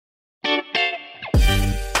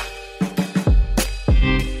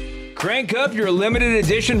Crank up your limited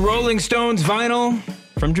edition Rolling Stones vinyl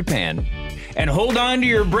from Japan. And hold on to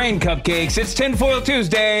your brain cupcakes. It's Tinfoil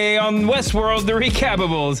Tuesday on Westworld, The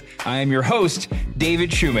Recapables. I am your host,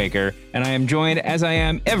 David Shoemaker, and I am joined, as I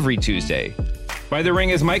am every Tuesday, by the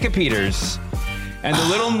Ring's Micah Peters and the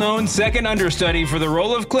little-known second understudy for the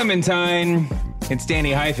role of Clementine. It's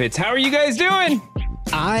Danny Heifetz. How are you guys doing?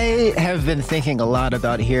 I have been thinking a lot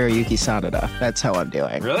about Hiroyuki Sanada. That's how I'm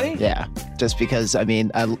doing. Really? Yeah. Just because, I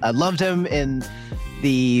mean, I loved him in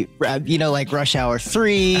the, like Rush Hour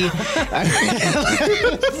 3. Sorry,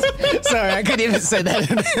 I couldn't even say that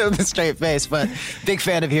with a straight face, but big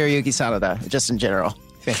fan of Hiroyuki Sanada, just in general.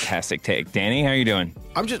 Fantastic take. Danny, how are you doing?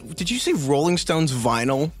 Did you say Rolling Stones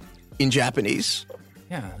vinyl in Japanese?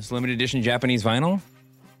 Yeah, it's limited edition Japanese vinyl.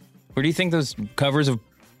 Where do you think those covers of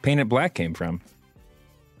Paint It Black came from?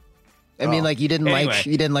 I mean, like you didn't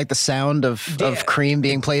like the sound of Cream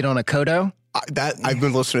being played on a Kodo? I've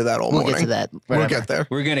been listening to that all morning. We'll get to that. We'll get there.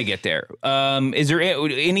 We're gonna get there. Is there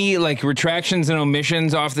any like retractions and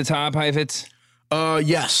omissions off the top, Heifetz?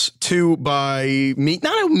 Yes, two by me.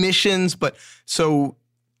 Not omissions, but so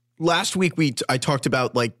last week I talked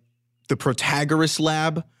about like the Protagoras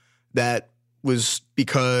lab that was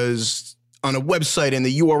because on a website and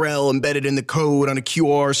the URL embedded in the code on a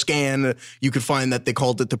QR scan, you could find that they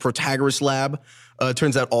called it the Protagoras lab.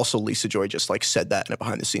 Turns out also Lisa Joy just like said that in a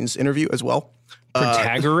behind the scenes interview as well.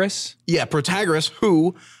 Protagoras? Yeah, Protagoras,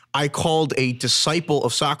 who I called a disciple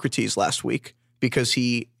of Socrates last week because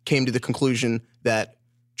he came to the conclusion that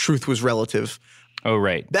truth was relative. Oh,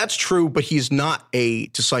 right. That's true, but he's not a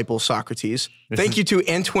disciple of Socrates. Thank you to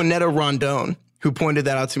Antoinetta Rondon, who pointed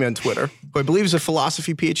that out to me on Twitter, who I believe is a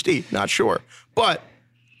philosophy PhD, not sure, but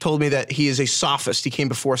told me that he is a sophist. He came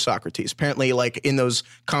before Socrates. Apparently, like in those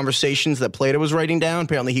conversations that Plato was writing down,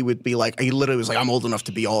 apparently he would be like, he literally was like, I'm old enough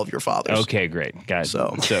to be all of your fathers. Okay, great. Got it.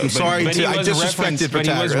 So but, sorry, but I disrespected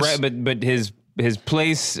Protagoras. But his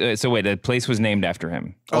place, the place was named after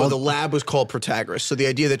him. Oh, the lab was called Protagoras. So the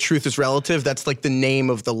idea that truth is relative, that's like the name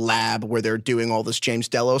of the lab where they're doing all this James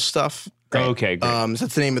Delos stuff. Right. Okay, great. So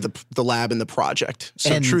that's the name of the lab and the project.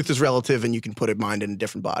 So truth is relative and you can put a mind in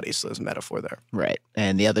different bodies. So there's a metaphor there. Right.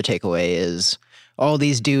 And the other takeaway is all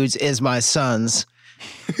these dudes is my sons,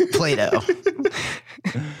 Plato.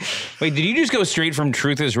 Wait, did you just go straight from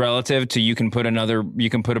truth is relative to you can put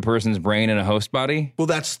a person's brain in a host body? Well,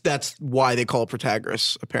 that's why they call it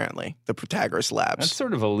Protagoras, apparently. The Protagoras labs. That's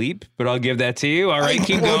sort of a leap, but I'll give that to you. All right,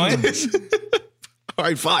 keep going. All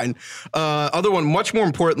right, fine. Other one, much more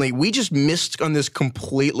importantly, we just missed on this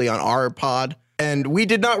completely on our pod, and we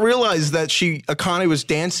did not realize that Akane was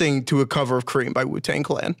dancing to a cover of Cream by Wu-Tang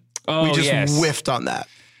Clan. Oh, we just whiffed on that.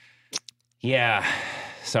 Yeah,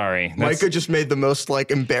 sorry. Micah just made the most like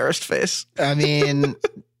embarrassed face. I mean,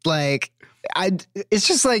 like, it's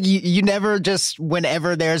just like you never just,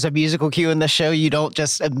 whenever there's a musical cue in the show, you don't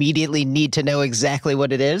just immediately need to know exactly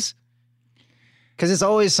what it is. Because it's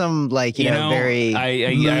always some, like, very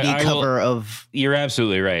moody cover of... You're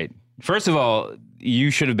absolutely right. First of all,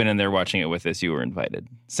 you should have been in there watching it with us. You were invited.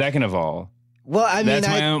 Second of all, well, I mean, that's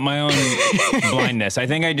my own blindness. I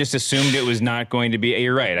think I just assumed it was not going to be...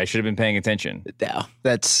 You're right. I should have been paying attention. No,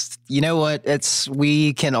 that's... You know what?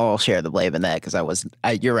 We can all share the blame in that because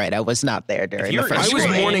you're right. I was not there during the first I was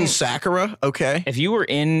mourning Sakura, okay? If you were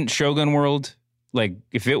in Shogun World, like,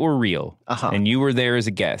 if it were real and you were there as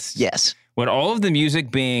a guest... Yes. Would all of the music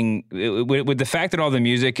being, with the fact that all the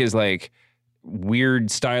music is like weird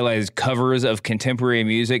stylized covers of contemporary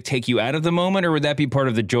music take you out of the moment, or would that be part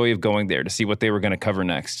of the joy of going there to see what they were going to cover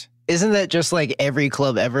next? Isn't that just like every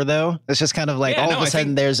club ever though? It's just kind of like all of a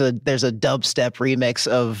sudden there's a dubstep remix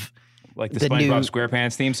of like the SpongeBob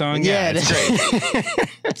SquarePants theme song. Yeah, it's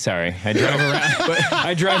great. Sorry, I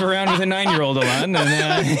drive around with a 9-year-old a lot.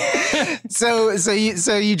 And, So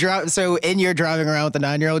in your driving around with the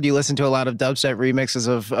 9-year-old, you listen to a lot of dubstep remixes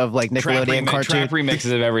of like Nickelodeon cartoon. Trap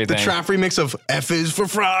remixes of everything. The trap remix of F is for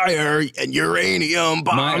Fryer and uranium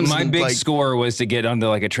bombs. My big score was to get onto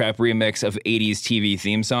like a trap remix of 80s TV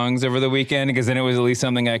theme songs over the weekend because then it was at least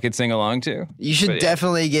something I could sing along to. You should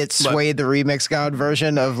definitely get Sway the Remix God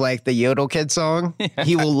version of like the Yodel Kid song.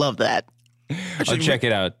 He will love that. I'll check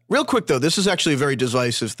it out. Real quick, though, this is actually a very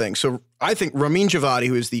divisive thing. So I think Ramin Djawadi,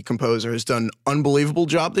 who is the composer, has done an unbelievable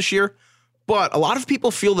job this year. But a lot of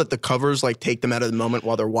people feel that the covers like take them out of the moment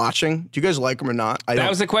while they're watching. Do you guys like them or not? That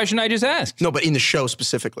was the question I just asked. No, but in the show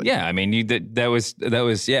specifically. Yeah, I mean, that was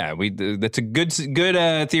yeah. That's a good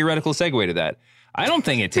theoretical segue to that. I don't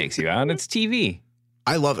think it takes you out. It's TV.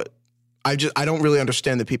 I love it. I don't really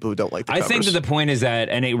understand the people who don't like the covers. I think that the point is that,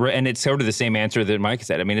 and it's sort of the same answer that Micah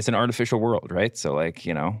said. I mean, it's an artificial world, right? So like,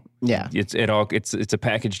 yeah, it's a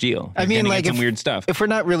package deal. I mean, like some weird stuff. If we're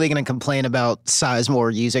not really going to complain about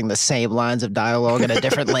Sizemore using the same lines of dialogue in a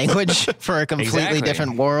different language for a completely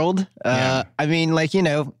different world, I mean, like,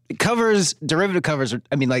 covers, derivative covers,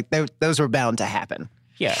 I mean, like those were bound to happen.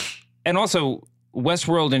 Yeah. And also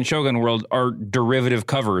Westworld and Shogun World are derivative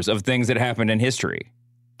covers of things that happened in history.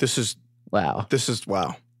 This is wow.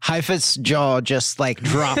 Heifetz's jaw just like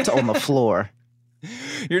dropped on the floor.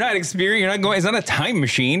 You're not going. It's not a time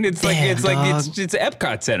machine. It's like it's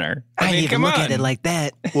Epcot Center. I mean, come on. Look at it like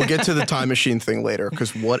that. We'll get to the time machine thing later.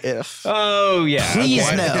 Because what if? Oh yeah.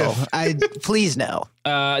 Please no. Please no.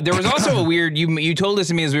 There was also a weird. You told this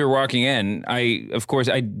to me as we were walking in. I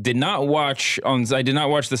did not watch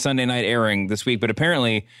the Sunday night airing this week, but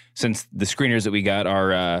apparently since the screeners that we got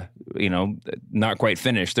are not quite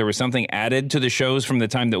finished, there was something added to the shows from the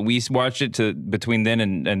time that we watched it to between then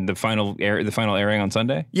and the final airing on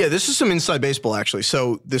Sunday. Yeah, this is some inside baseball actually.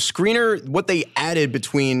 So the screener, what they added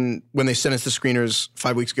between when they sent us the screeners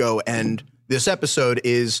 5 weeks ago and this episode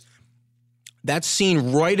is that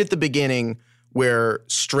scene right at the beginning where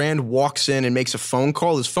Strand walks in and makes a phone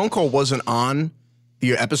call. His phone call wasn't on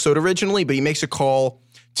the episode originally, but he makes a call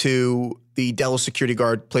to the Delos security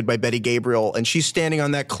guard played by Betty Gabriel, and she's standing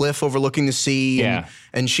on that cliff overlooking the sea. Yeah.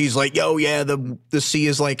 And she's like, "Yo, yeah, the sea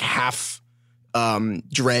is like half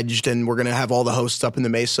dredged, and we're gonna have all the hosts up in the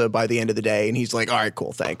mesa by the end of the day." And he's like, "All right,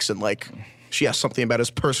 cool, thanks." And like, she has something about his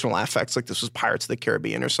personal affects, like this was Pirates of the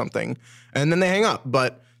Caribbean or something. And then they hang up,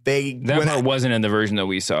 but that part wasn't in the version that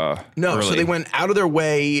we saw. No, early. So they went out of their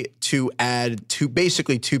way to add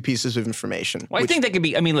basically two pieces of information. Well, I think that could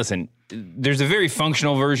be. I mean, listen, there's a very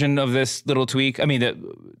functional version of this little tweak. I mean,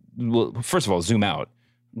 first of all, zoom out.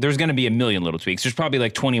 There's going to be a million little tweaks. There's probably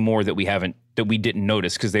like 20 more that we didn't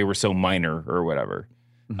notice because they were so minor or whatever.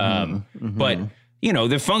 But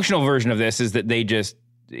the functional version of this is that they just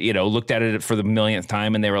looked at it for the millionth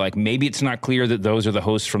time and they were like, maybe it's not clear that those are the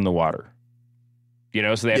hosts from the water. So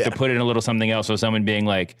they have to put in a little something else. So someone being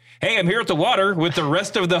like, "Hey, I'm here at the water with the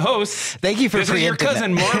rest of the hosts. Thank you for this is your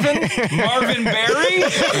cousin Marvin Barry.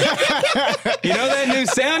 You know that new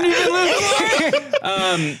sound you've been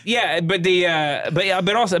listening for?"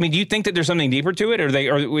 But also, I mean, do you think that there's something deeper to it, or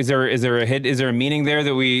is there a meaning there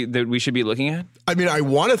that we should be looking at? I mean, I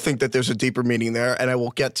want to think that there's a deeper meaning there, and I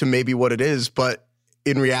will get to maybe what it is. But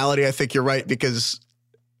in reality, I think you're right because.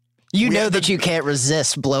 You know that you can't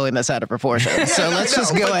resist blowing this out of proportion. So let's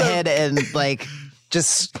just go ahead and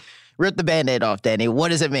just rip the Band-Aid off, Danny. What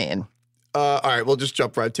does it mean? All right, we'll just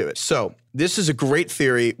jump right to it. So this is a great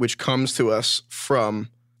theory which comes to us from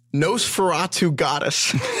Nosferatu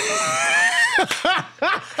Goddess. I'm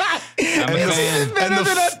a fan. Better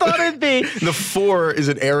than I thought it'd be. The 4 is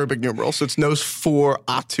an Arabic numeral, so it's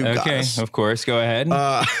Nosferatu Goddess. Okay, of course. Go ahead.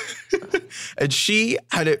 And she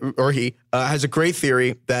has a great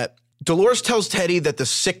theory that Delores tells Teddy that the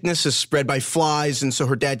sickness is spread by flies, and so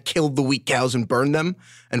her dad killed the weak cows and burned them,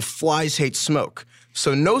 and flies hate smoke.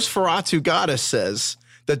 So Nosferatu Goddess says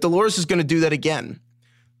that Delores is going to do that again.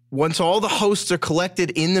 Once all the hosts are collected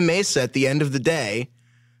in the mesa at the end of the day,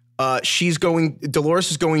 Delores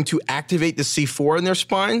is going to activate the C4 in their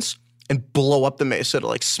spines and blow up the mesa to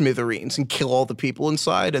like smithereens and kill all the people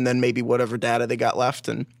inside, and then maybe whatever data they got left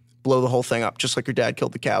and blow the whole thing up, just like your dad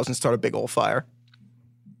killed the cows and start a big old fire.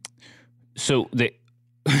 So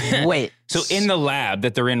wait. So in the lab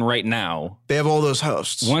that they're in right now, they have all those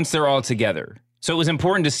hosts. Once they're all together. So it was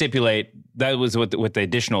important to stipulate that was what the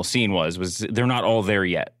additional scene was they're not all there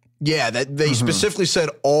yet. Yeah, that they specifically said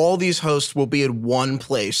all these hosts will be in one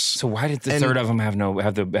place. So why did the third of them have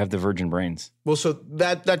the virgin brains? Well, so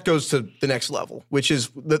that goes to the next level, which is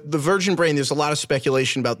the virgin brain. There's a lot of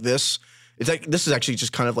speculation about this. It's like this is actually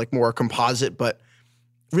just kind of like more a composite, but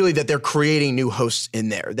really that they're creating new hosts in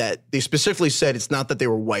there. That they specifically said it's not that they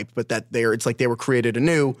were wiped, but that it's like they were created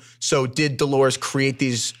anew. So did Delores create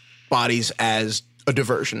these bodies as a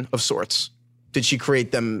diversion of sorts? Did she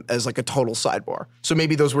create them as like a total sidebar? So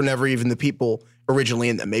maybe those were never even the people originally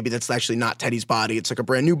in them. Maybe that's actually not Teddy's body. It's like a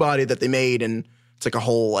brand new body that they made, and it's like a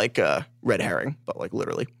whole like red herring, but like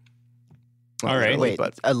literally. All right, wait,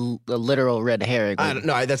 but a literal red herring. I don't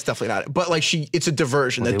know. That's definitely not it. But like it's a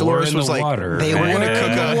diversion. Well, that Delores was like, water. They were going to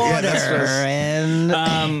cook up water.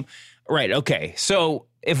 And right. Okay. So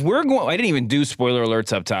if we're going, I didn't even do spoiler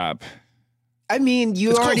alerts up top. I mean,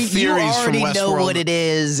 you It's called already Theories from know Westworld. what it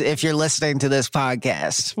is if you're listening to this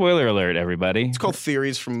podcast. Spoiler alert, everybody. It's called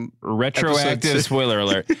Theories from Retroactive episode spoiler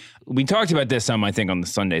alert. We talked about this some, I think, on the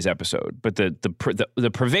Sunday's episode, but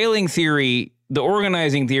the prevailing theory, the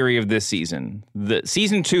organizing theory of this season, the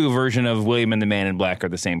season 2 version of William and the Man in Black are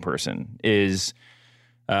the same person, is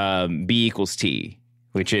B equals T,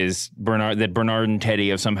 which is Bernard and Teddy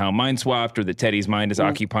have somehow mind swapped, or that Teddy's mind is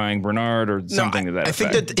occupying Bernard, or something to that I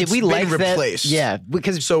think effect. that Did it's we been like replaced. that? Yeah,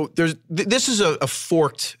 because So this is a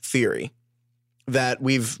forked theory that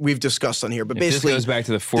we've discussed on here, but If basically this goes back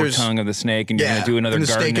to the forked tongue of the snake, and you're Yeah, going to do another and the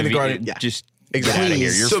garden snake and of the garden, Eden, yeah. just Exactly. get out of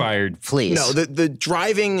here. You're So- fired. please. No, the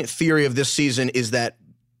driving theory of this season is that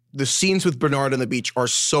the scenes with Bernard on the beach are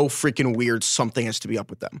so freaking weird, something has to be up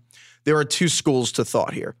with them. There are two schools to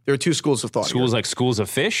thought here. There are two schools of thought Schools here. like schools of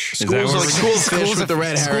fish? Schools like school of fish with the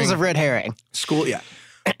red herring. Schools of red herring. School, yeah.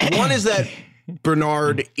 One is that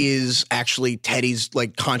Bernard is actually Teddy's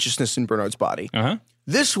like consciousness in Bernard's body. Uh-huh.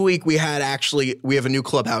 This week we have a new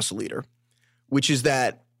clubhouse leader, which is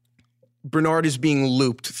that Bernard is being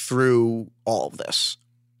looped through all of this,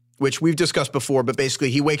 which we've discussed before, but basically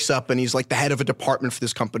he wakes up and he's like the head of a department for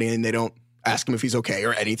this company and they don't ask him if he's okay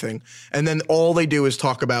or anything. And then all they do is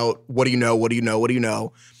talk about, what do you know? What do you know? What do you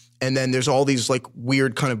know? And then there's all these like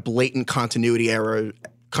weird kind of blatant continuity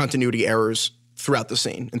errors throughout the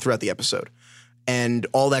scene and throughout the episode. And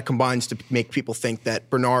all that combines to make people think that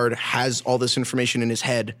Bernard has all this information in his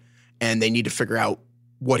head and they need to figure out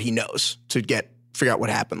what he knows to figure out what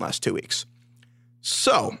happened last 2 weeks.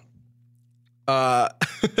 So,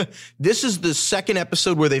 this is the second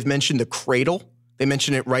episode where they've mentioned the cradle. They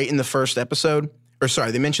mention it right in the first episode.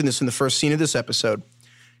 They mentioned this in the first scene of this episode.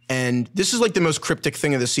 And this is like the most cryptic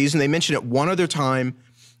thing of the season. They mention it one other time.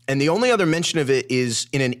 And the only other mention of it is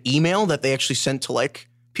in an email that they actually sent to like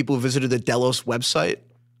people who visited the Delos website.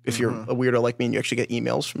 If you're a weirdo like me and you actually get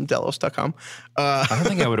emails from Delos.com. I don't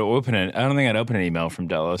think I would open it. I don't think I'd open an email from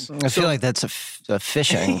Delos. I feel like that's a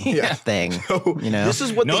phishing thing. So You know? this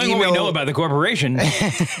is what Knowing the email what we know about the corporation,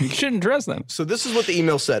 you shouldn't trust them. So this is what the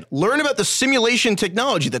email said. Learn about the simulation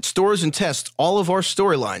technology that stores and tests all of our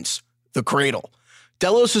storylines. The Cradle.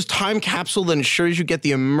 Delos' time capsule that ensures you get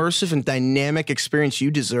the immersive and dynamic experience you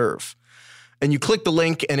deserve. And you click the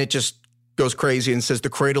link and it just goes crazy and says the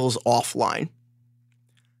Cradle is offline.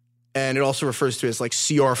 And it also refers to it as like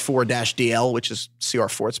CR4-DL, which is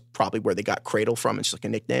CR4. It's probably where they got Cradle from. It's like a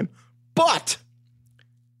nickname. But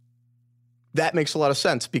that makes a lot of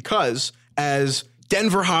sense because as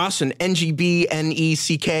Denver Haas and NGB,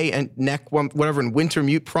 NECK, and NEC, whatever, and Winter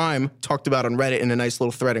Mute Prime talked about on Reddit in a nice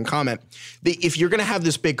little thread and comment, if you're going to have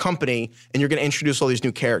this big company and you're going to introduce all these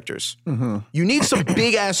new characters, you need some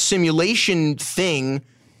big-ass simulation thing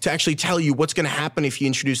to actually tell you what's going to happen if you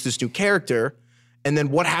introduce this new character. And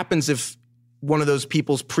then what happens if one of those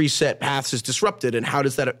people's preset paths is disrupted, and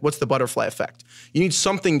what's the butterfly effect? You need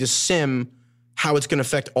something to sim how it's going to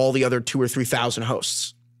affect all the other 2,000 or 3,000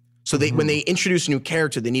 hosts. So when they introduce a new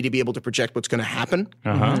character, they need to be able to project what's going to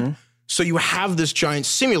happen. So you have this giant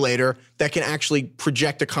simulator that can actually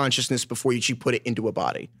project a consciousness before you actually put it into a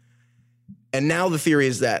body. And now the theory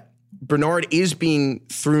is that Bernard is being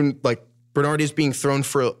thrown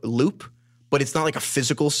for a loop, but it's not like a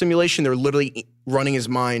physical simulation. They're literally running his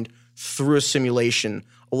mind through a simulation.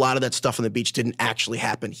 A lot of that stuff on the beach didn't actually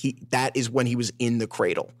happen. That is when he was in the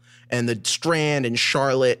cradle. And the Strand and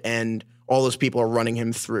Charlotte and all those people are running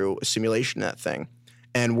him through a simulation of that thing.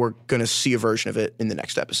 And we're going to see a version of it in the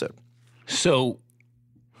next episode. So,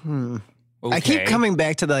 I keep coming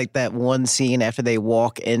back to like that one scene after they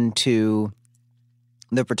walk into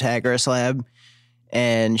the Protagoras lab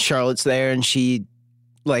and Charlotte's there and she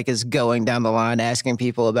like is going down the line asking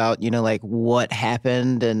people about, like what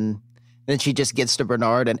happened, and then she just gets to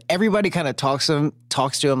Bernard and everybody kind of talks to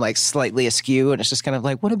him like slightly askew, and it's just kind of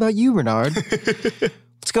like, what about you, Bernard?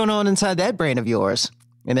 What's going on inside that brain of yours?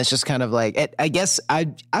 And it's just kind of like, I guess I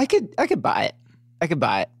could buy it. I could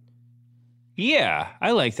buy it. Yeah,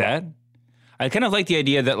 I like that. I kind of like the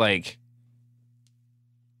idea that like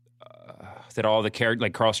that all the character,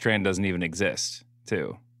 like Carl Strand doesn't even exist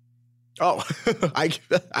too. Oh,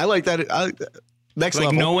 I like that. Next like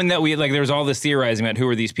level. knowing that there was all this theorizing about who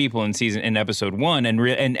are these people in episode 1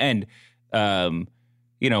 and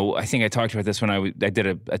I think I talked about this when I did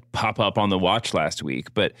a pop up on the watch last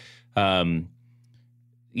week, but one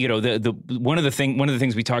of the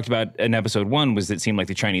things we talked about in episode 1 was that it seemed like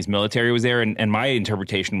the Chinese military was there, and my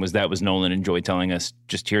interpretation was that was Nolan and Joy telling us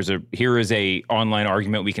just here is a online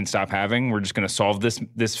argument we can stop having. We're just going to solve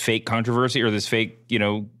this fake controversy or this fake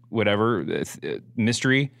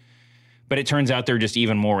mystery. But it turns out they're just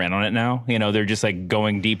even more in on it now. You know, they're just like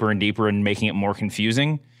going deeper and deeper and making it more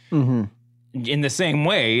confusing. Mm-hmm. In the same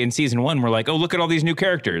way, in season 1, we're like, oh, look at all these new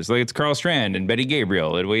characters. Like it's Carl Strand and Betty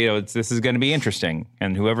Gabriel. And, you know, this is going to be interesting.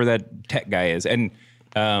 And whoever that tech guy is. And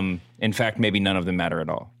in fact, maybe none of them matter at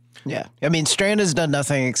all. Yeah. I mean, Strand has done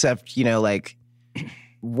nothing except, you know, like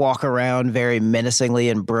walk around very menacingly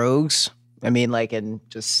in brogues. I mean, like, and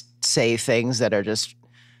just say things that are just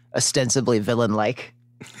ostensibly villain-like.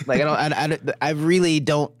 Like, I really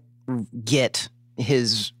don't get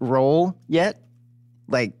his role yet.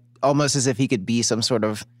 Like, almost as if he could be some sort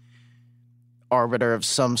of arbiter of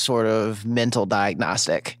some sort of mental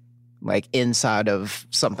diagnostic, like inside of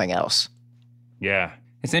something else. Yeah,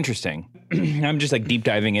 it's interesting. I'm just like deep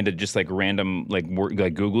diving into just like random like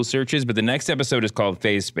Google searches, but the next episode is called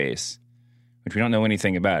Phase Space, which we don't know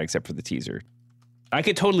anything about except for the teaser. I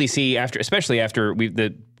could totally see especially after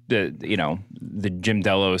the Jim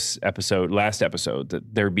Delos last episode, that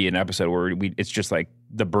there'd be an episode where it's just like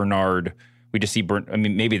the Bernard. We just see I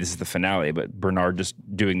mean, maybe this is the finale, but Bernard just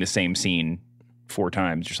doing the same scene 4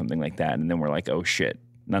 times or something like that, and then we're like, oh shit,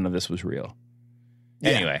 none of this was real.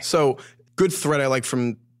 Yeah. Anyway, so good thread I like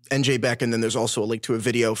from NJ Beck, and then there's also a link to a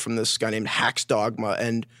video from this guy named Hacks Dogma,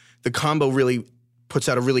 and the combo really puts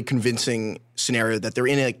out a really convincing scenario that they're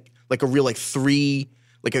in a real like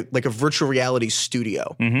a virtual reality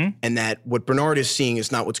studio, and that what Bernard is seeing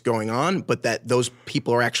is not what's going on, but that those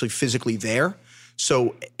people are actually physically there.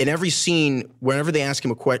 So in every scene, whenever they ask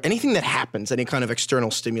him a question, anything that happens, any kind of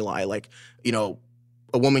external stimuli, like, you know,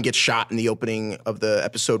 a woman gets shot in the opening of the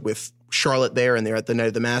episode with Charlotte there and they're at the night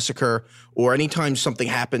of the massacre, or anytime something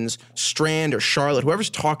happens, Strand or Charlotte,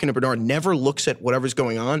 whoever's talking to Bernard never looks at whatever's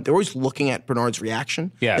going on. They're always looking at Bernard's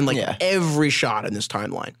reaction in every shot in this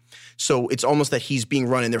timeline. So it's almost that he's being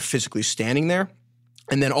run and they're physically standing there.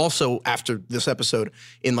 And then also after this episode,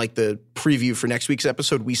 in like the preview for next week's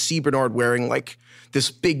episode, we see Bernard wearing like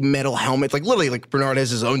this big metal helmet, like literally like Bernard has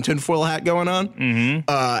his own tinfoil hat going on.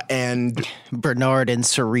 And Bernard and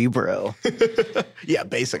Cerebro. Yeah,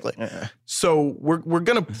 basically. So we're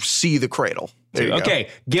going to see the cradle. There you go.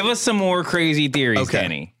 Give us some more crazy theories,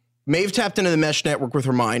 Danny. Maeve tapped into the mesh network with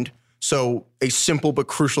her mind. So a simple but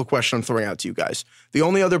crucial question I'm throwing out to you guys. The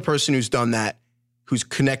only other person who's done that, who's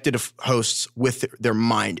connected to hosts with their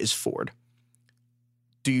mind, is Ford.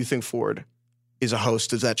 Do you think Ford is a host?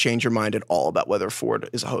 Does that change your mind at all about whether Ford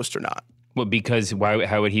is a host or not? Well, because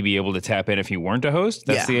how would he be able to tap in if he weren't a host?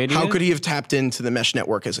 That's the idea? How could he have tapped into the mesh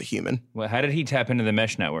network as a human? Well, how did he tap into the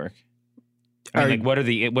mesh network? I mean,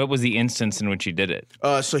 what was the instance in which he did it?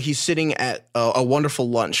 So he's sitting at a wonderful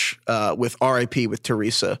lunch with RIP with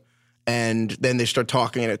Teresa. And then they start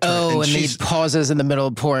talking and it turns. And he pauses in the middle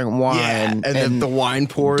of pouring wine. Yeah, and then the wine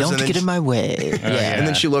pours. Don't and get in my way. And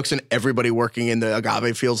then she looks and everybody working in the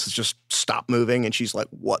agave fields has just stopped moving. And she's like,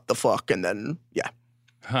 what the fuck? And then,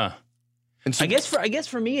 And so, I guess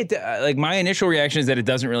for me, like my initial reaction is that it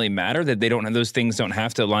doesn't really matter, that those things don't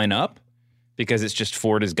have to line up, because it's just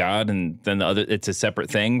Ford is God and then the other, it's a separate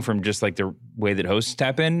thing from just like the way that hosts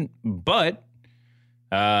tap in. But,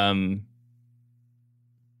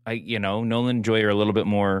 Nolan and Joy are a little bit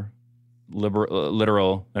more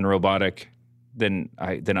literal and robotic than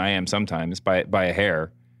I am sometimes by a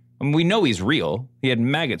hair. I mean, we know he's real. He had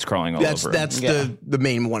maggots crawling all over him. That's the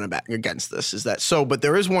main one against this is that. So, but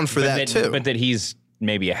there is one for that too. But that he's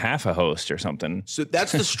maybe a half a host or something. So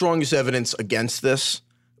that's the strongest evidence against this,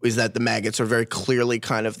 is that the maggots are very clearly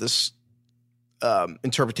kind of this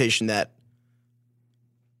interpretation that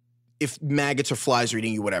if maggots or flies are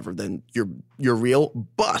eating you, whatever, then you're real.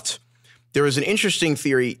 But there is an interesting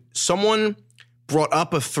theory. Someone brought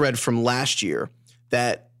up a thread from last year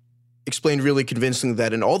that explained really convincingly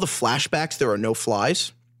that in all the flashbacks there are no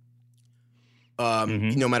flies,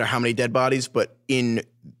 no matter how many dead bodies. But in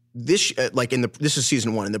this, this is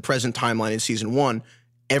season 1. In the present timeline in season 1,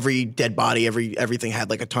 every dead body, everything had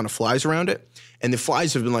like a ton of flies around it, and the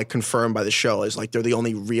flies have been like confirmed by the show as like they're the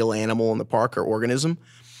only real animal in the park or organism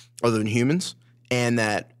other than humans. And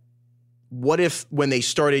that what if when they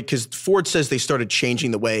started, because Ford says they started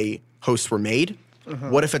changing the way hosts were made.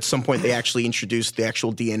 What if at some point they actually introduced the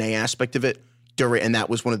actual DNA aspect of it and that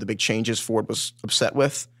was one of the big changes Ford was upset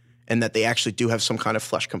with, and that they actually do have some kind of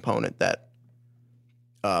flesh component that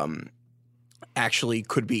actually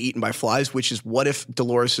could be eaten by flies, which is what if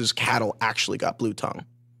Delores' cattle actually got blue tongue?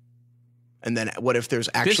 And then what if there's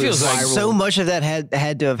actually feels like so much of that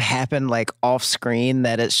had to have happened like off screen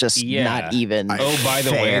that it's just not even. By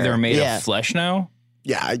the way, they're made of flesh now.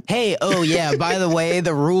 Yeah. By the way,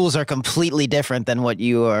 the rules are completely different than what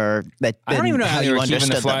you are. I don't even know how you were keeping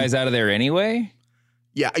the flies out of there anyway.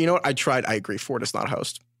 Yeah, you know what? I tried. I agree. Ford is not a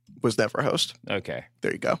host. was never a host. Okay.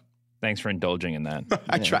 There you go. Thanks for indulging in that.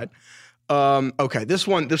 I tried. Okay, this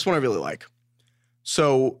one I really like.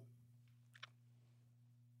 So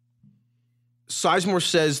Sizemore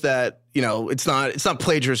says that, it's not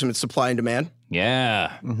plagiarism, it's supply and demand.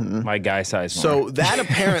 Yeah. Mm-hmm. My guy Sizemore. So that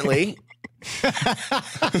apparently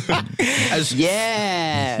as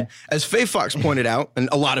Faye Fox pointed out, and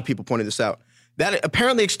a lot of people pointed this out, that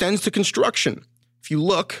apparently extends to construction. If you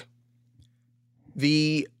look,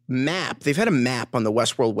 the map, they've had a map on the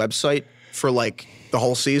Westworld website for like the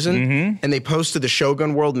whole season, and they posted the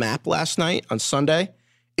Shogun World map last night on Sunday.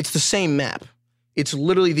 It's the same map. It's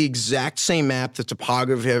literally the exact same map. The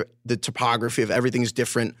topography of everything's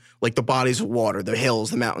different, like the bodies of water, the hills,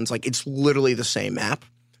 the mountains. Like it's literally the same map.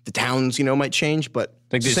 The towns, might change, but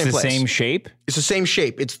like it's the same shape? It's the same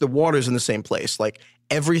shape. It's the water's in the same place. Like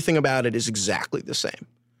everything about it is exactly the same.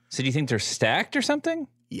 So do you think they're stacked or something?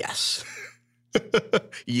 Yes.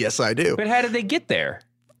 Yes, I do. But how did they get there?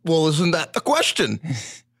 Well, isn't that the question?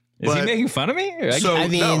 Is he making fun of me?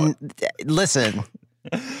 Listen.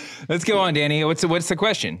 Let's go on, Danny. What's the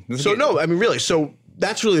question? Really. So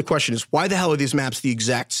that's really the question is why the hell are these maps the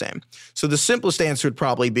exact same? So the simplest answer would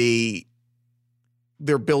probably be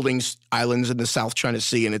they're building islands in the South China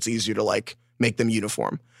Sea and it's easier to like make them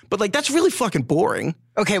uniform. But like that's really fucking boring.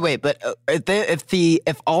 Okay, wait, but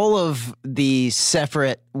if all of the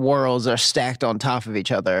separate worlds are stacked on top of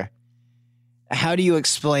each other, how do you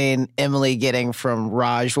explain Emily getting from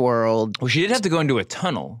Raj World? Well, she did have to go into a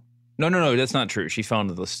tunnel. No, that's not true. She fell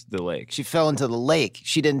into the lake. She fell into the lake.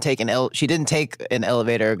 She didn't take an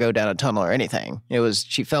elevator or go down a tunnel or anything.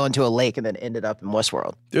 She fell into a lake and then ended up in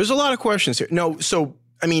Westworld. There's a lot of questions here. No, so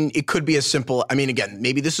it could be as simple. Again,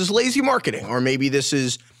 maybe this is lazy marketing, or maybe this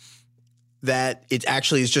is that it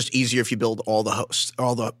actually is just easier if you build all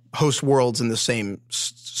the host worlds in the same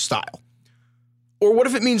style. Or what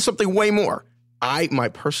if it means something way more? My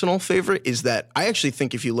personal favorite is that I actually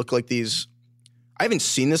think if you look like these, I haven't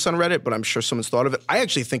seen this on Reddit, but I'm sure someone's thought of it. I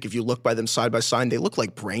actually think if you look by them side by side, they look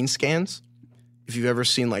like brain scans. If you've ever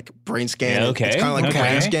seen like brain scan, it's kind of like a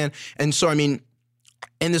brain scan. And so, in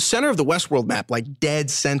the center of the Westworld map, like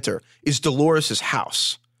dead center, is Delores'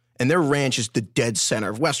 house. And their ranch is the dead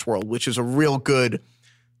center of Westworld, which is a real good,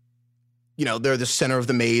 they're the center of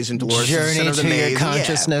the maze and Delores is the center of the maze. Journey to your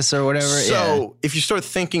consciousness or whatever. So if you start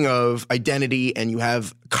thinking of identity and you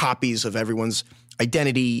have copies of everyone's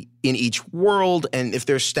identity in each world, and if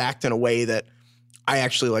they're stacked in a way that I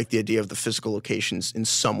actually like the idea of the physical locations in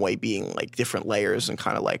some way being like different layers and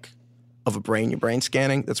kind of like of a brain, your brain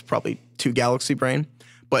scanning, that's probably 2 galaxy brain.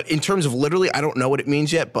 But in terms of literally, I don't know what it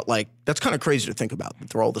means yet, but like that's kind of crazy to think about that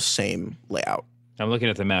they're all the same layout. I'm looking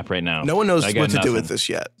at the map right now. No one knows what to do with this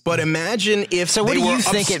yet. But imagine if So what do you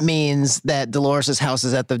think it means that Delores' house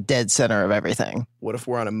is at the dead center of everything? What if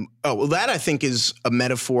we're on that I think is a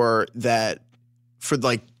metaphor that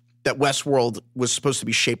Westworld was supposed to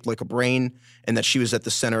be shaped like a brain and that she was at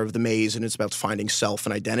the center of the maze and it's about finding self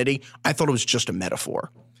and identity. I thought it was just a metaphor.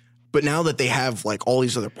 But now that they have like all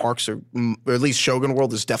these other parks, or at least Shogun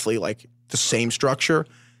World is definitely like the same structure.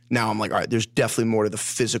 Now I'm like, all right, there's definitely more to the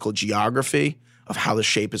physical geography of how the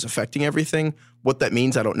shape is affecting everything. What that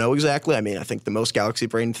means, I don't know exactly. I think the most galaxy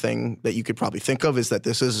brain thing that you could probably think of is that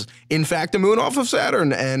this is in fact a moon off of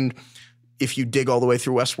Saturn. And if you dig all the way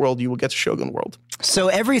through Westworld, you will get to Shogun World. So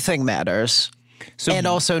everything matters, and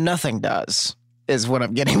also nothing does, is what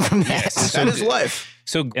I'm getting from that. Yes, that is life.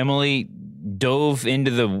 So Emily dove into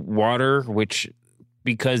the water, which,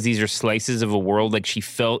 because these are slices of a world, like she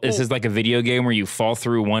felt, this is like a video game where you fall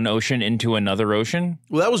through one ocean into another ocean?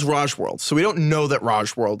 Well, that was Raj World. So we don't know that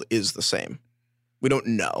Raj World is the same. We don't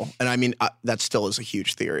know. And that still is a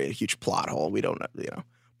huge theory, a huge plot hole. We don't know,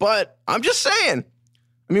 But I'm just saying.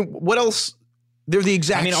 What else? They're the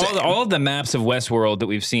exact same. All of the maps of Westworld that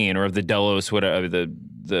we've seen, or of the Delos, whatever,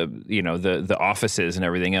 the offices and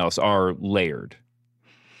everything else are layered.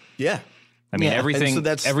 Yeah.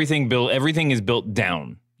 Everything is built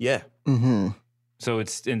down. Yeah. Mm-hmm. So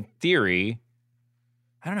it's, in theory,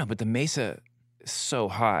 I don't know, but the mesa is so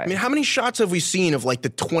high. How many shots have we seen of like the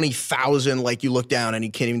 20,000, like you look down and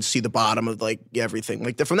you can't even see the bottom of like everything?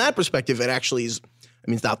 Like from that perspective, it actually is,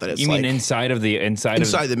 it's not that it's mean inside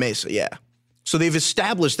the mesa, yeah. So they've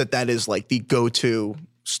established that is like the go-to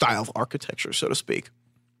style of architecture, so to speak.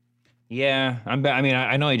 Yeah,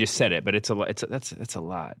 I know I just said it, but it's a lot. That's a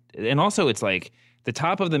lot. And also, it's like the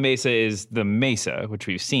top of the mesa is the mesa, which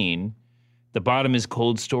we've seen. The bottom is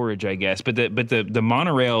cold storage, I guess. But the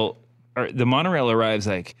monorail arrives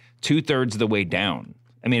like 2/3 of the way down.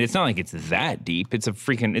 It's not like it's that deep. It's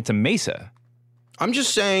a mesa. I'm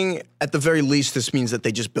just saying, at the very least, this means that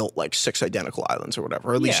they just built like 6 identical islands or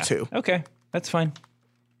whatever, or at least 2. Okay, that's fine.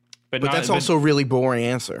 But that's also a really boring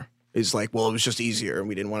answer. It's like, well, it was just easier, and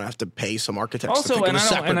we didn't want to have to pay some architects. Also, to think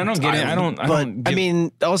I don't get it. I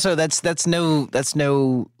mean, also that's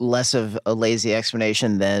no less of a lazy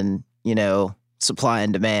explanation than, you know, supply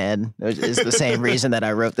and demand is the same reason that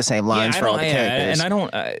I wrote the same lines for all the characters. And I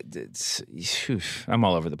don't. I'm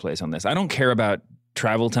all over the place on this. I don't care about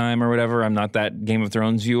travel time or whatever. I'm not that Game of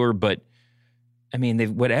Thrones viewer, but I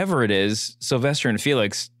mean, whatever it is, Sylvester and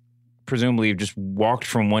Felix presumably just walked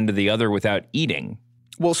from one to the other without eating.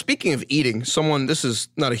 Well, speaking of eating, this is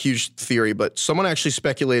not a huge theory, but someone actually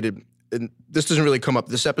speculated, and this doesn't really come up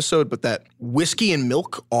this episode, but that whiskey and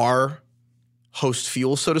milk are host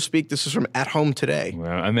fuel, so to speak. This is from At Home Today.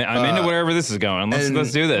 Well, I'm into wherever this is going.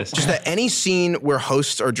 Let's do this. Just that any scene where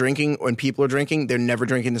hosts are drinking, when people are drinking, they're never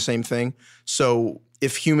drinking the same thing. So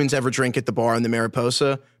if humans ever drink at the bar in the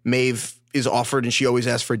Mariposa, Maeve is offered and she always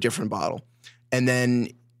asks for a different bottle. And then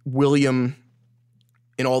William,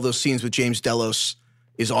 in all those scenes with James Delos,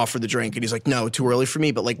 is offered the drink and he's like, no, too early for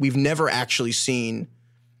me. But like, we've never actually seen,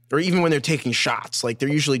 or even when they're taking shots, like they're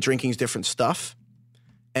usually drinking different stuff.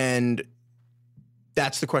 And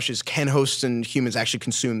that's the question, is can hosts and humans actually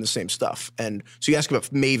consume the same stuff? And so you ask about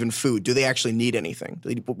Maeve and food. Do they actually need anything?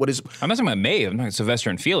 What is? I'm not talking about Maeve. I'm talking about Sylvester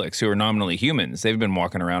and Felix, who are nominally humans. They've been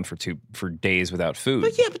walking around for days without food.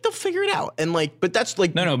 But they'll figure it out. And like, but that's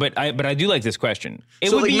like but I do like this question.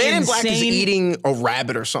 It so would like be Man in insane. Black is eating a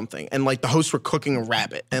rabbit or something, and like the hosts were cooking a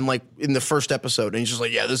rabbit, and like in the first episode, and he's just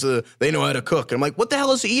like, they know how to cook. And I'm like, what the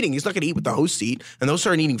hell is he eating? He's not going to eat what the hosts eat, and those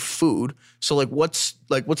aren't eating food. So like, what's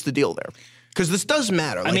the deal there? Because this does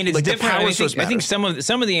matter. I mean, it's different. I think some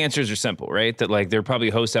of the answers are simple, right? That like there are probably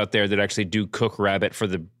hosts out there that actually do cook rabbit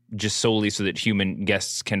just solely so that human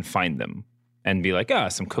guests can find them and be like,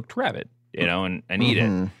 some cooked rabbit, you know, and eat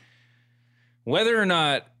it. Whether or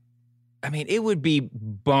not, I mean, it would be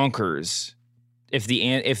bonkers if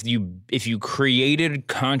you created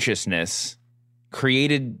consciousness,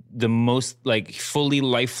 created the most like fully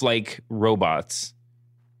lifelike robots,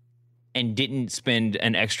 and didn't spend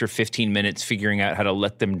an extra 15 minutes figuring out how to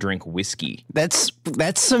let them drink whiskey. That's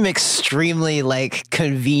some extremely like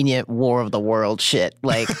convenient War of the World shit.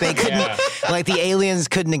 Like they couldn't, like the aliens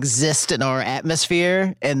couldn't exist in our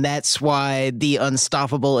atmosphere, and that's why the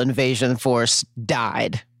unstoppable invasion force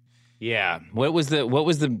died. Yeah. What was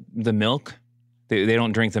the milk? They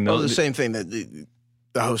don't drink the milk. Oh, the same thing that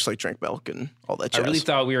the hosts like drink milk and all that jazz. I really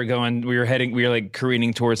thought we were like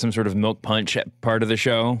careening towards some sort of milk punch part of the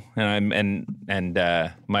show, and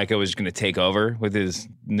Micah was going to take over with his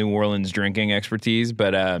New Orleans drinking expertise,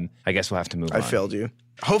 but I guess we'll have to move on. I failed you.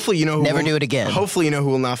 Hopefully you know who never do it again. Hopefully you know who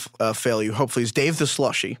will not fail you. Hopefully it's Dave the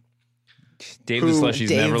Slushy. Dave the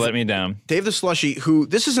Slushy's never let me down. Dave the Slushy, who,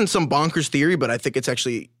 this isn't some bonkers theory, but I think it's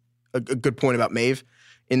actually a good point about Maeve,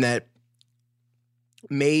 in that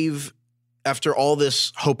Maeve, after all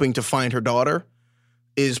this hoping to find her daughter,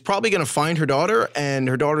 is probably going to find her daughter, and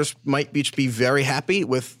her daughter might be very happy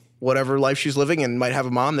with whatever life she's living and might have a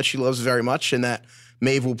mom that she loves very much, and that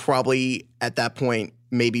Maeve will probably, at that point,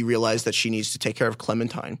 maybe realize that she needs to take care of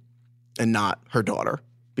Clementine and not her daughter,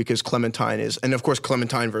 because Clementine is, and of course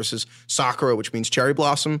Clementine versus Sakura, which means cherry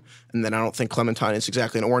blossom, and then I don't think Clementine is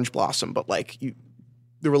exactly an orange blossom, but like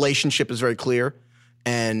the relationship is very clear.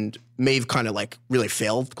 And Maeve kind of like really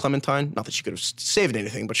failed Clementine. Not that she could have saved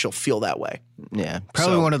anything, but she'll feel that way. Yeah.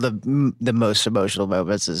 Probably one of the most emotional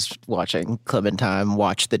moments is watching Clementine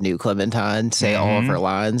watch the new Clementine say all of her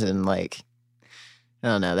lines, and like, I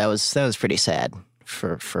don't know, that was pretty sad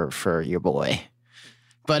for your boy.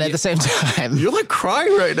 But at the same time, you're like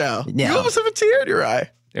crying right now. Yeah. You almost have a tear in your eye.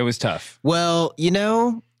 It was tough. Well, you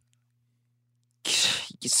know,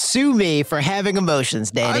 sue me for having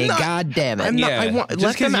emotions, Danny. God damn it.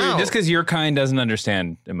 Just because your kind doesn't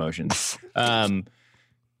understand emotions. I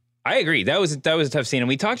agree. That was a tough scene. And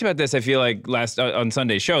we talked about this, I feel like, last on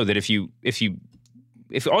Sunday's show, that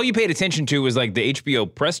if all you paid attention to was like the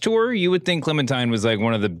HBO press tour, you would think Clementine was like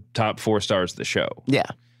one of the top 4 stars of the show. Yeah.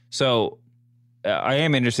 So I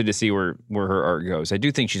am interested to see where her art goes. I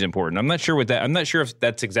do think she's important. I'm not sure if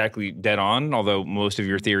that's exactly dead on, although most of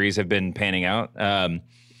your theories have been panning out.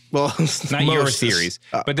 Well, not your theories,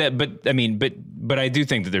 but I do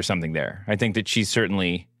think that there's something there. I think that she's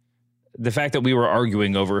certainly, the fact that we were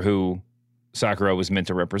arguing over who Sakura was meant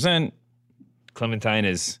to represent, Clementine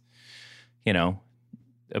is, you know,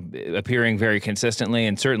 appearing very consistently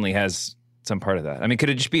and certainly has some part of that. I mean, could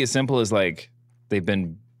it just be as simple as like they've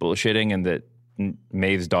been bullshitting and that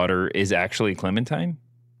Maeve's daughter is actually Clementine?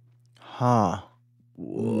 Huh.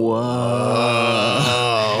 Whoa.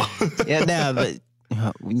 Yeah, no, but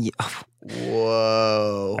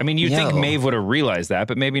whoa. I mean, you'd think Maeve would have realized that,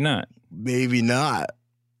 but maybe not. Maybe not.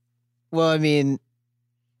 Well, I mean,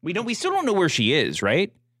 we still don't know where she is,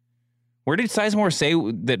 right? Where did Sizemore say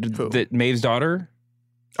that Maeve's daughter?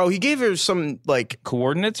 Oh, he gave her some like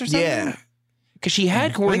coordinates or something. Yeah, because she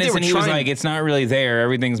had coordinates, and he was like, "It's not really there.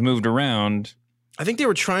 Everything's moved around." I think they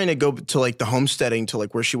were trying to go to like the homesteading to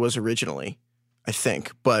like where she was originally. I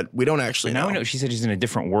think, but we don't actually know. Now we know she said she's in a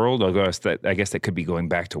different world. I guess that could be going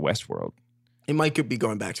back to Westworld. It might be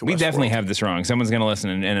going back to Westworld. We definitely have this wrong. Someone's going to listen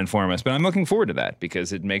and inform us, but I'm looking forward to that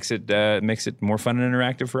because it makes it more fun and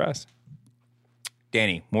interactive for us.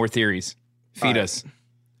 Danny, more theories. Feed us.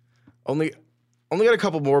 Only got a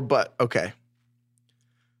couple more, but okay.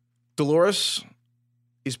 Delores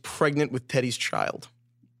is pregnant with Teddy's child,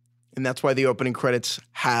 and that's why the opening credits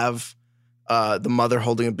have the mother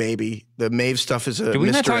holding a baby. The Maeve stuff is a Did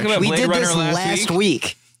we not talk about Blade Runner last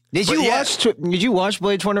week? Did you watch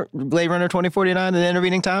Blade Runner 2049 in the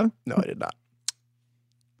intervening time? No, I did not.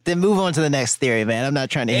 Then move on to the next theory, man. I'm not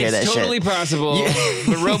trying to hear that shit. It's totally possible.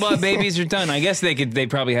 The robot babies are done. I guess they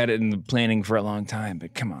probably had it in the planning for a long time,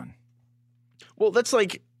 but come on. Well, that's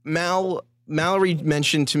like Mallory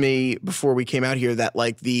mentioned to me before we came out here that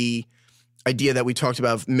like the idea that we talked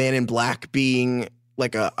about Man in Black being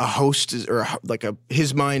like a host or like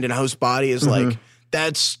his mind and a host body is like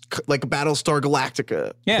that's like a Battlestar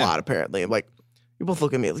Galactica plot apparently. I'm like, you both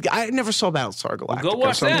look at me. I never saw Battlestar Galactica. Well, go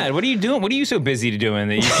watch that. What are you doing? What are you so busy doing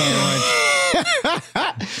that you can't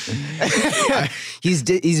watch?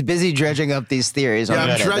 He's busy dredging up these theories. Yeah, on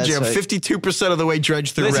I'm Reddit. dredging. I'm 52% of the way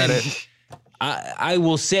dredged through Reddit. I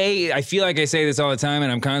will say, I feel like I say this all the time,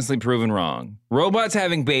 and I'm constantly proven wrong. Robots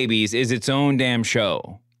having babies is its own damn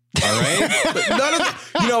show. All right?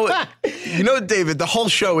 You know, David, the whole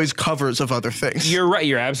show is covers of other things. You're right.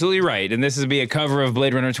 You're absolutely right. And this would be a cover of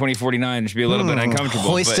Blade Runner 2049, which would be a little bit uncomfortable.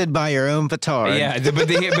 Hoisted by your own petard. Yeah, but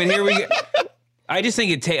here we go. I just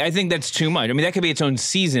think I think that's too much. I mean, that could be its own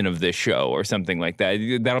season of this show or something like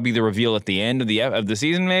that. That'll be the reveal at the end of the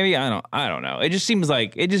season, maybe. I don't know. It just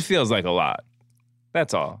feels like a lot.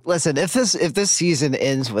 That's all. Listen, if this season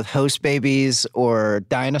ends with host babies or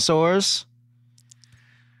dinosaurs,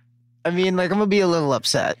 I mean, like, I'm gonna be a little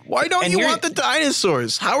upset. Why don't you want the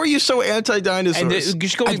dinosaurs? How are you so anti-dinosaurs?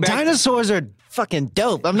 Dinosaurs are fucking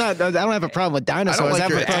dope. I don't have a problem with dinosaurs. I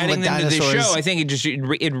have a problem with dinosaurs. To the show, I think it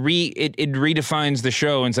redefines the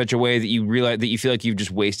show in such a way that you realize that you feel like you've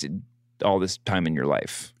just wasted all this time in your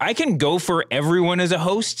life. I can go for everyone as a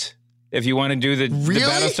host. If you want to do the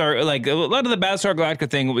Battlestar, like a lot of the Battlestar Galactica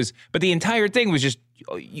thing was, but the entire thing was just,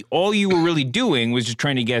 all you were really doing was just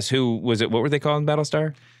trying to guess who was it. What were they called in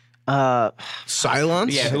Battlestar?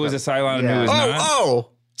 Cylons? Yeah, who was a Cylon and who was not. Oh,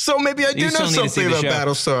 so maybe I do know something about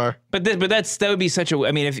Battlestar. But that would be such a,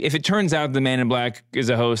 I mean, if it turns out the Man in Black is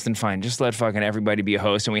a host, then fine, just let fucking everybody be a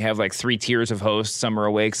host. And we have like 3 tiers of hosts. Some are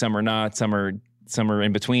awake, some are not, some are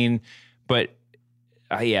in between. But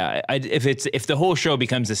if the whole show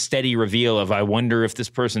becomes a steady reveal of I wonder if this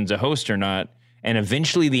person's a host or not, and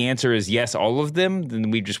eventually the answer is yes, all of them, then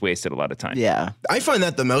we've just wasted a lot of time. Yeah. I find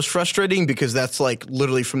that the most frustrating because that's like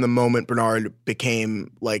literally from the moment Bernard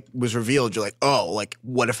was revealed, you're like, oh, like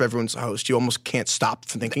what if everyone's a host? You almost can't stop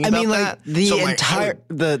thinking about that.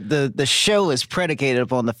 The show is predicated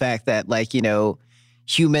upon the fact that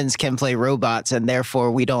humans can play robots and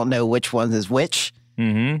therefore we don't know which one is which.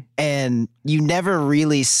 Mm-hmm. And you never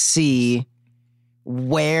really see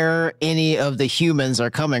where any of the humans are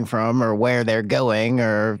coming from or where they're going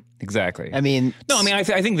or exactly. I mean, I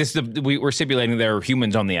think this we're stipulating there are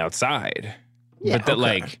humans on the outside, but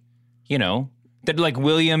that that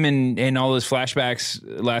William in all those flashbacks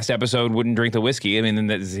last episode wouldn't drink the whiskey. I mean,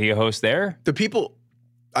 is he a host there? The people,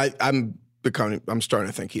 I'm starting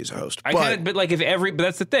to think he's a host. But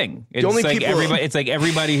that's the thing. It's like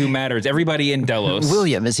everybody who matters, everybody in Delos.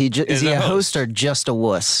 William, is he a host or just a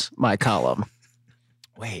wuss? My column.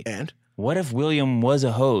 Wait, and what if William was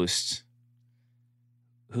a host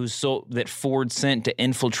that Ford sent to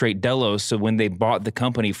infiltrate Delos, so when they bought the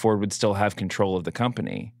company, Ford would still have control of the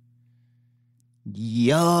company?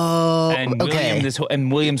 Yo, and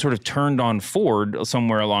William sort of turned on Ford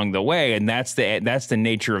somewhere along the way, and that's the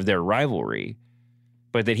nature of their rivalry.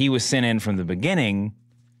 But that he was sent in from the beginning,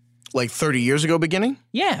 like 30 years ago, beginning.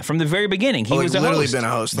 Yeah, from the very beginning, he was literally been a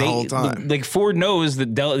host the whole time. Like Ford knows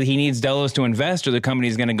that he needs Delos to invest, or the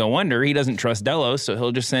company's going to go under. He doesn't trust Delos, so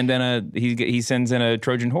he'll just send in he sends in a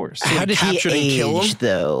Trojan horse. How did he age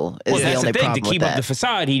though? Well, that's the thing. To keep up the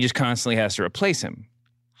facade, he just constantly has to replace him.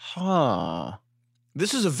 Huh.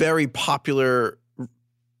 This is a very popular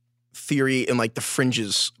theory in like the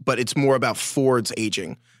fringes, but it's more about Ford's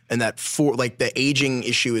aging. And that Ford, like the aging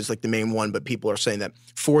issue is like the main one, but people are saying that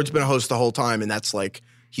Ford's been a host the whole time, and that's like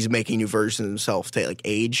he's making new versions of himself to like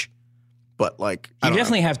age. But like, you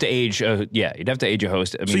definitely have to age. You'd have to age a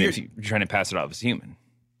host. I mean, if you're trying to pass it off as human.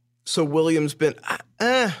 So William's been.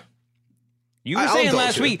 You were saying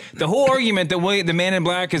last week the whole argument that the Man in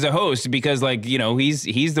Black is a host because, like, you know,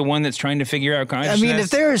 he's the one that's trying to figure out consciousness. I mean,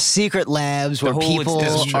 if there are secret labs where people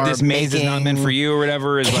are this maze is not meant for you or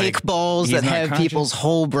whatever, is cake like, balls that have people's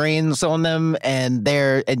whole brains on them,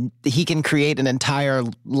 and he can create an entire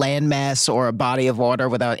landmass or a body of water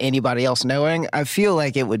without anybody else knowing, I feel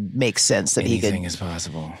like it would make sense that anything is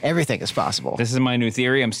possible. Everything is possible. This is my new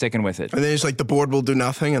theory. I'm sticking with it. And then it's like the board will do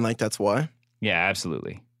nothing, and like that's why. Yeah,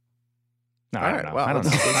 absolutely. No, I don't know. Well, I don't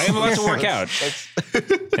know. I have a lot to work out.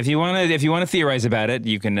 If you want to theorize about it,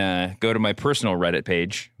 you can go to my personal Reddit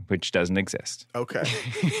page, which doesn't exist. Okay.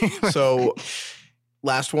 So,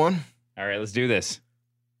 last one. All right, let's do this.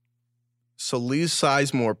 So Lee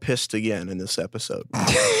Sizemore pissed again in this episode.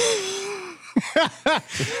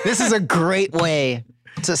 This is a great way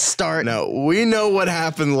to start. No, we know what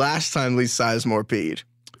happened last time Lee Sizemore peed,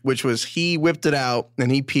 which was he whipped it out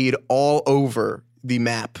and he peed all over the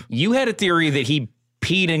map. You had a theory that he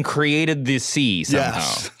peed and created the sea somehow.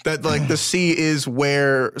 Yes, that like the sea is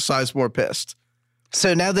where Sizemore pissed.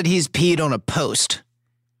 So now that he's peed on a post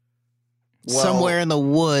somewhere in the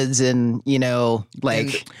woods in, you know,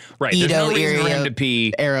 like right, Edo there's no reason area, for him to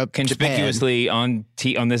pee conspicuously on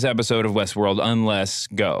this episode of Westworld unless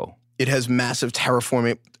go. It has massive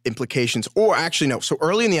terraforming implications. Or actually, no. So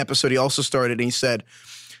early in the episode, he also started and he said,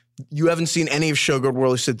 you haven't seen any of Shogun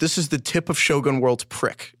World. He said, this is the tip of Shogun World's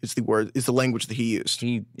prick, is the language that he used.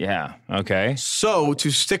 Yeah, okay. So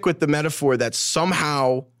to stick with the metaphor that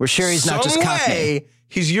somehow, we're sure he's not just Cockney.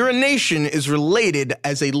 His urination is related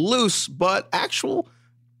as a loose but actual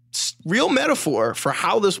real metaphor for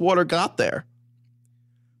how this water got there.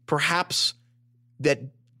 Perhaps that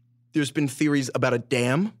there's been theories about a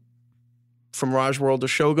dam from Raj World to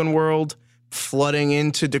Shogun World flooding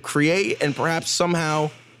into Decreate, and perhaps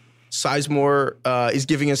somehow Sizemore is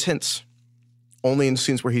giving us hints, only in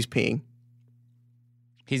scenes where he's peeing.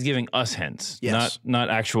 He's giving us hints, yes. not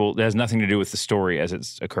actual. That has nothing to do with the story as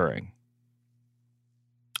it's occurring.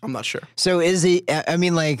 I'm not sure. So is he? I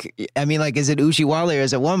mean, like, is it Uchiwale or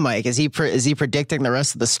is it One Mike? Is he predicting the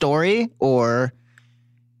rest of the story, or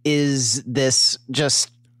is this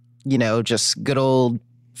just, you know, just good old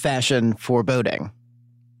fashioned foreboding?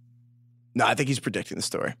 No, I think he's predicting the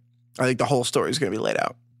story. I think the whole story is going to be laid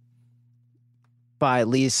out by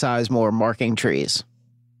Lee Sizemore marking trees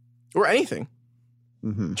or anything.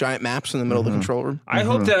 Mm-hmm. Giant maps in the middle of the control room. I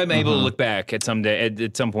hope that I'm able to look back at some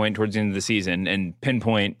point towards the end of the season and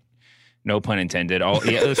pinpoint, no pun intended,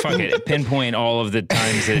 pinpoint all of the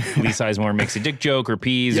times that Lee Sizemore makes a dick joke or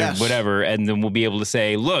pees or whatever, and then we'll be able to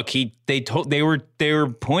say, look, they were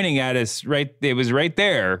pointing at us right. It was right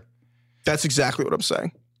there. That's exactly what I'm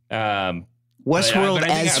saying. Westworld,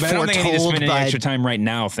 as foretold by extra time right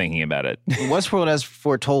now thinking about it. Westworld, as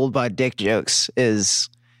foretold by dick jokes, is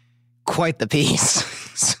quite the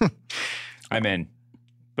piece. I'm in.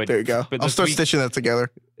 But there you go. I'll start stitching that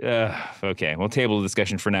together. Okay, we'll table the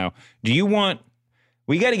discussion for now. We got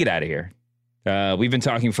to get out of here. We've been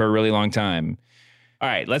talking for a really long time. All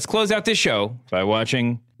right, let's close out this show by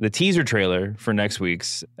watching the teaser trailer for next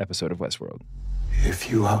week's episode of Westworld.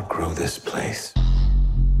 If you outgrow this place,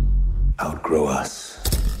 outgrow us,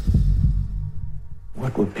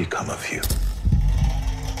 what would become of you?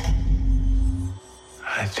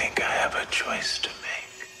 I think I have a choice to make.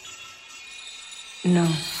 No.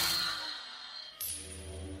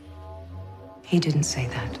 He didn't say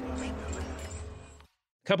that. A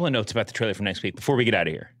couple of notes about the trailer for next week before we get out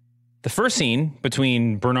of here. The first scene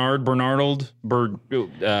between Teddy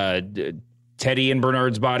and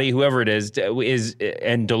Bernard's body, whoever it is,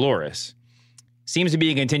 and Delores, seems to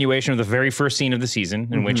be a continuation of the very first scene of the season,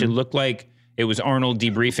 in which it looked like it was Arnold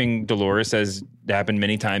debriefing Delores, as happened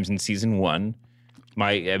many times in season 1.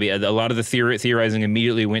 A lot of the theorizing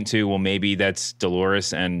immediately went to, well, maybe that's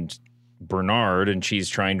Delores and Bernard, and she's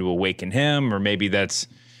trying to awaken him, or maybe that's,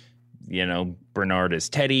 Bernard as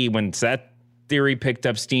Teddy. Once that theory picked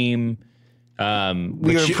up steam,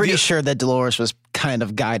 we were pretty sure that Delores was kind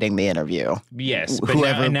of guiding the interview. Yes, but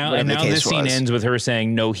now this scene ends with her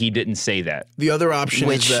saying, no, he didn't say that. The other option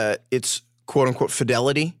is that it's quote-unquote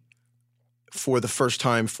fidelity. For the first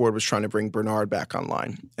time, Ford was trying to bring Bernard back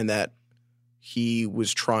online, and that he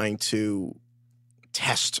was trying to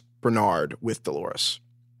test Bernard with Delores.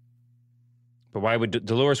 But why would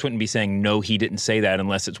Delores wouldn't be saying, no, he didn't say that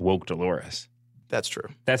unless it's woke Delores? That's true.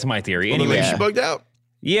 That's my theory. Well, Anyway, maybe she bugged out.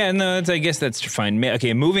 yeah, no, I guess that's fine.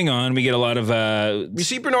 Okay, moving on. We get a lot of We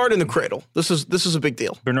see Bernard in the cradle. This is a big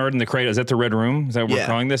deal. Bernard in the cradle. Is that the Red Room? Is that what we're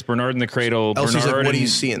calling this? Bernard in the cradle. Elsie's Bernard like, what do you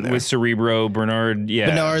see in there? with Cerebro. Bernard, yeah.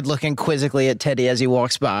 Bernard looking quizzically at Teddy as he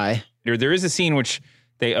walks by. There is a scene which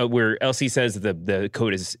they where Elsie says the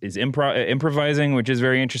code is improvising, which is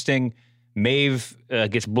very interesting. Maeve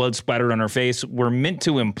gets blood splattered on her face. We're meant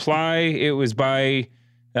to imply it was by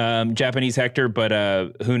Japanese Hector, but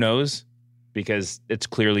who knows? Because it's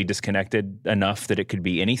clearly disconnected enough that it could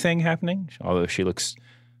be anything happening, although she looks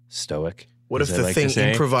stoic. What if the thing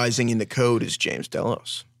improvising in the code is James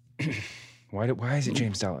Delos? Why is it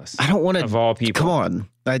James Delos? I don't want to. Of all people. Come on.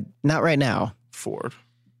 Not right now. Ford.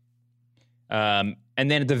 And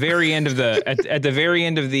then at the very end of the at the very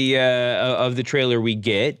end of the trailer, we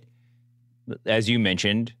get, as you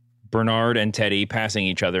mentioned, Bernard and Teddy passing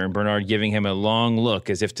each other, and Bernard giving him a long look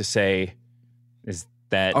as if to say,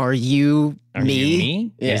 Are you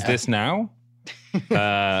me? Yeah. Is this now?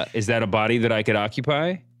 Is that a body that I could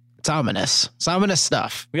occupy? It's ominous. It's ominous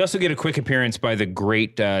stuff. We also get a quick appearance by the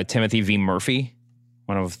great Timothy V. Murphy,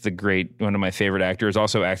 one of my favorite actors.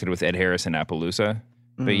 Also acted with Ed Harris in Appaloosa.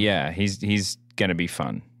 But yeah, he's gonna be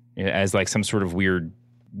fun as like some sort of weird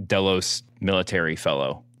Delos military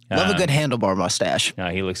fellow. Love a good handlebar mustache.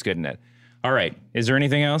 He looks good in it. All right, is there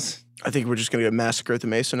anything else? I think we're just gonna get Massacre at the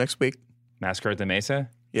Mesa next week. Massacre at the Mesa?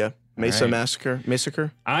 Yeah, Mesa right.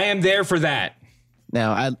 Massacre. I am there for that.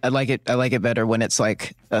 No, I like it. I like it better when it's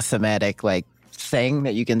like a thematic like thing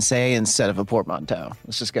that you can say instead of a portmanteau.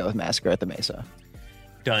 Let's just go with Massacre at the Mesa.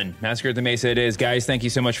 Done. Massacre at the Mesa it is. Guys, thank you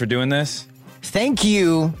so much for doing this. Thank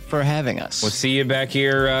you for having us. We'll see you back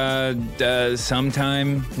here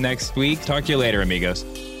sometime next week. Talk to you later, amigos.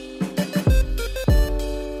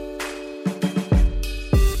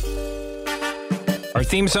 Our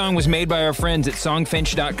theme song was made by our friends at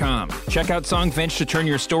songfinch.com. Check out Songfinch to turn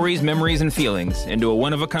your stories, memories, and feelings into a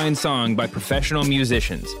one-of-a-kind song by professional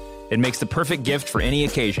musicians. It makes the perfect gift for any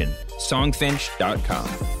occasion. Songfinch.com.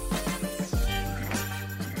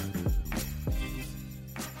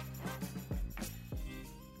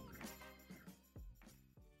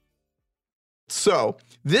 So,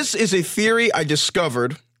 this is a theory I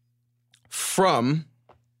discovered from...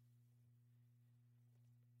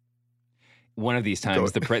 One of these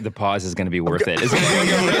times, the pause is going to be worth it. It's going to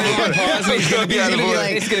be a really long pause.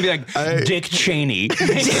 It's going to be like Dick Cheney.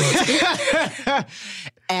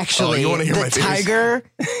 Actually, you wanna hear my the theories? tiger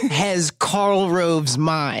has Karl Rove's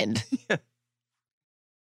mind.